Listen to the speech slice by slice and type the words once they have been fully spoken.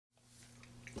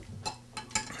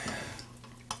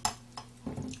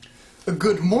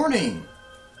Good morning.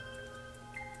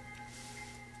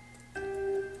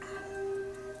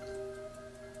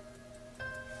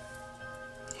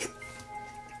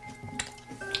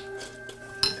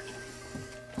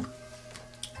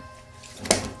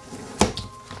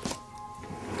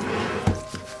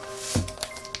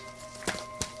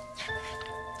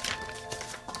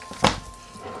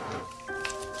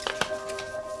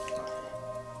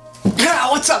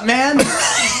 What's up, man?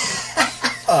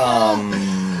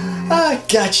 I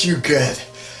got you good.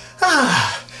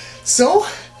 So,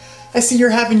 I see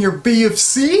you're having your B of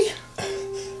C?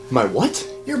 My what?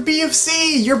 Your B of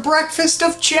C, your breakfast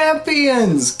of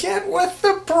champions. Get with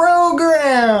the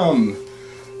program.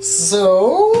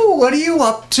 So, what are you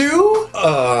up to?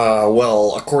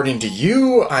 Well, according to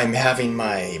you, I'm having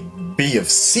my B of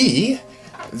C.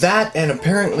 That, and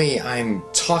apparently I'm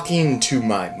talking to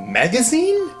my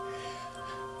magazine?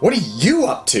 What are you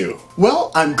up to?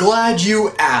 Well, I'm glad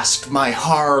you asked, my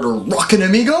hard rockin'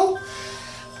 amigo.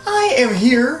 I am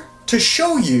here to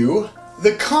show you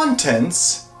the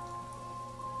contents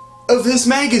of this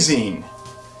magazine.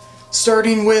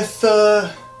 Starting with,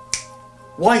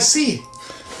 YC.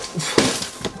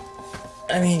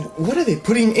 I mean, what are they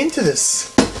putting into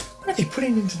this? What are they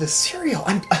putting into this cereal?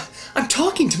 I'm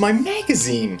talking to my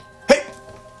magazine. Hey!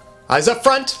 Eyes up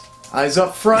front! Eyes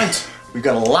up front! We've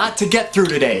got a lot to get through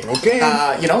today. Okay.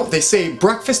 You know, they say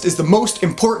breakfast is the most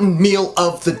important meal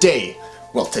of the day.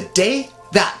 Well, today,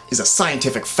 that is a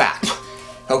scientific fact.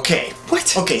 Okay.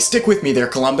 What? Okay, stick with me there,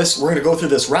 Columbus. We're gonna go through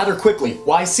this rather quickly.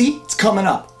 YC, it's coming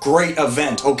up. Great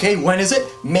event, okay? When is it?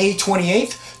 May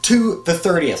 28th to the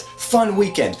 30th. Fun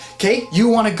weekend, okay? You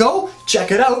wanna go?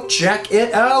 Check it out. Check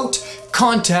it out.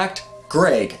 Contact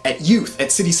Greg at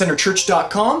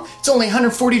youth@citycenterchurch.com. It's only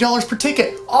 $140 per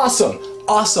ticket. Awesome.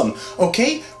 Awesome.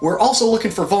 Okay, we're also looking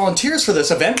for volunteers for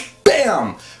this event.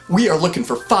 Bam! We are looking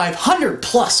for 500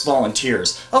 plus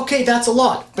volunteers. Okay, that's a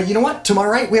lot. But you know what? To my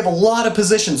right, we have a lot of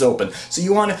positions open. So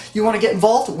you wanna get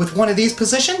involved with one of these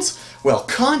positions? Well,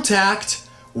 contact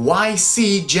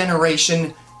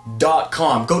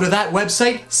ycgeneration.com. Go to that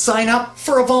website, sign up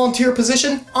for a volunteer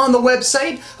position on the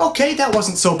website. Okay, that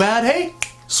wasn't so bad, hey?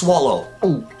 Swallow.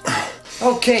 Ooh.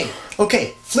 Okay,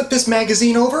 flip this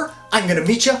magazine over. I'm gonna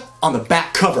meet you on the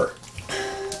back cover.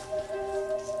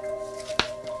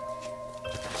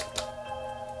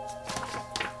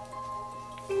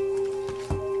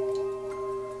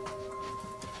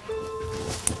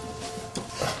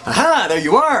 Aha, there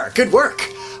you are. Good work.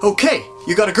 Okay,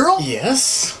 you got a girl?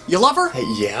 Yes? You love her?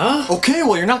 Yeah? Okay,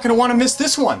 well, you're not gonna wanna miss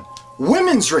this one.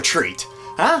 Women's Retreat.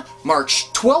 March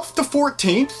 12th to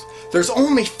 14th. There's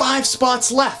only 5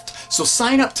 spots left, so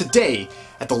sign up today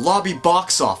at the lobby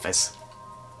box office.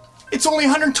 It's only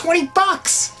 120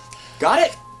 bucks. Got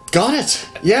it? Got it.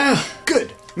 Yeah.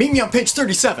 Good. Meet me on page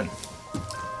 37.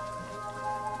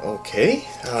 Okay.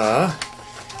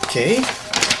 Okay.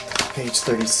 Page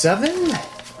 37.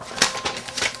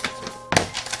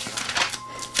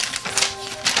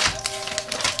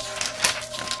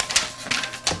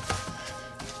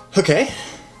 Okay.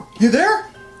 You there?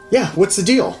 Yeah, what's the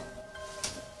deal?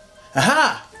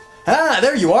 Aha!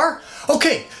 There you are.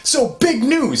 Okay, so big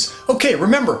news. Okay,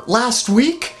 remember, last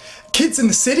week, Kids in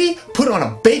the City put on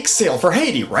a bake sale for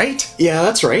Haiti, right? Yeah,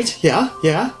 that's right. Yeah.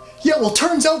 Yeah, well,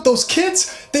 turns out those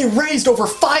kids, they raised over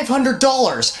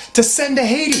 $500 to send to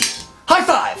Haiti. High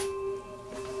five!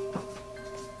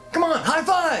 Come on, high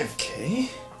five!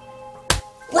 Okay.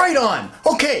 Right on!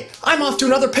 Okay, I'm off to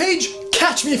another page.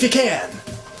 Catch me if you can.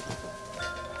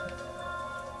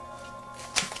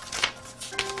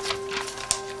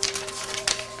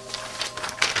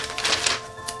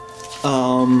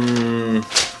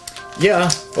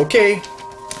 Yeah, okay.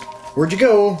 Where'd you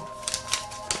go?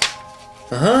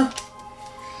 Uh-huh.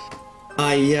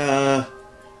 I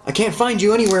can't find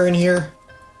you anywhere in here.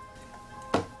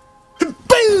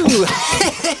 Boo!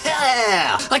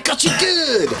 I got you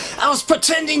good! I was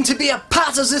pretending to be a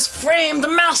part of this framed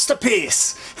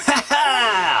masterpiece!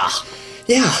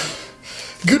 Yeah,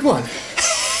 good one.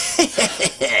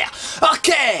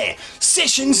 Okay,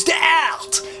 sessions to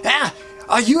art!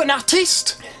 Are you an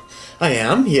artist? I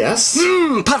am, yes.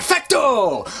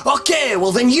 Perfecto! Okay,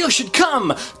 well then you should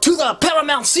come to the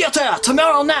Paramount Theater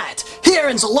tomorrow night. Here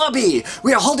in the lobby,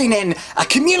 we are holding a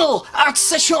communal art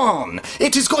session.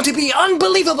 It is going to be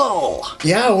unbelievable!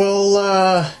 Yeah,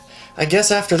 well, I guess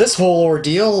after this whole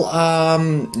ordeal,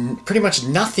 pretty much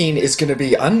nothing is gonna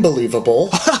be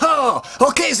unbelievable.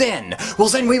 Okay then. Well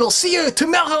then we will see you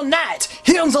tomorrow night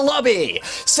here in the lobby,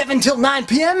 7 till 9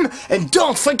 p.m. and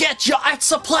don't forget your art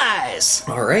supplies.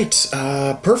 Alright,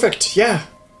 perfect, yeah.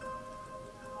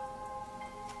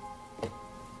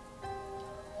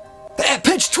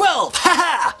 Page 12!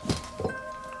 Haha!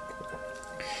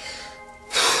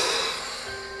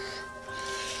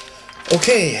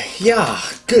 Okay, yeah,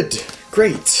 good,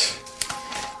 great.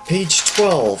 Page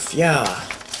 12, yeah.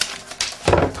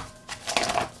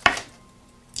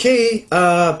 Okay,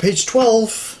 page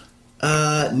 12.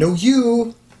 No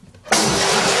you.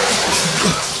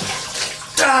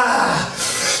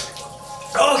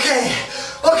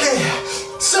 Okay,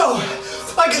 so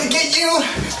I'm gonna get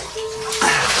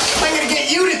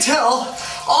you to tell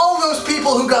all those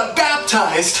people who got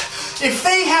baptized, if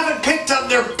they haven't picked up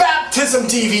their baptism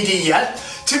DVD yet,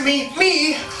 to meet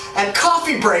me and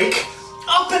Coffee Break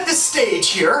up at the stage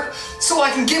here, so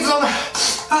I can give them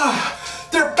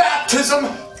their baptism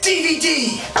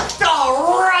DVD.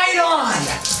 Oh, right on.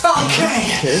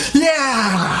 Okay.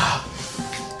 Yeah.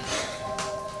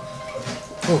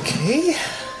 Okay.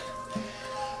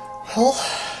 Well,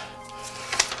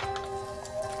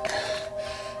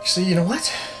 so you know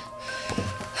what?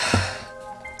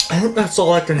 I think that's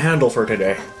all I can handle for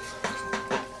today.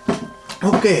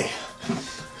 Okay.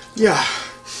 Yeah.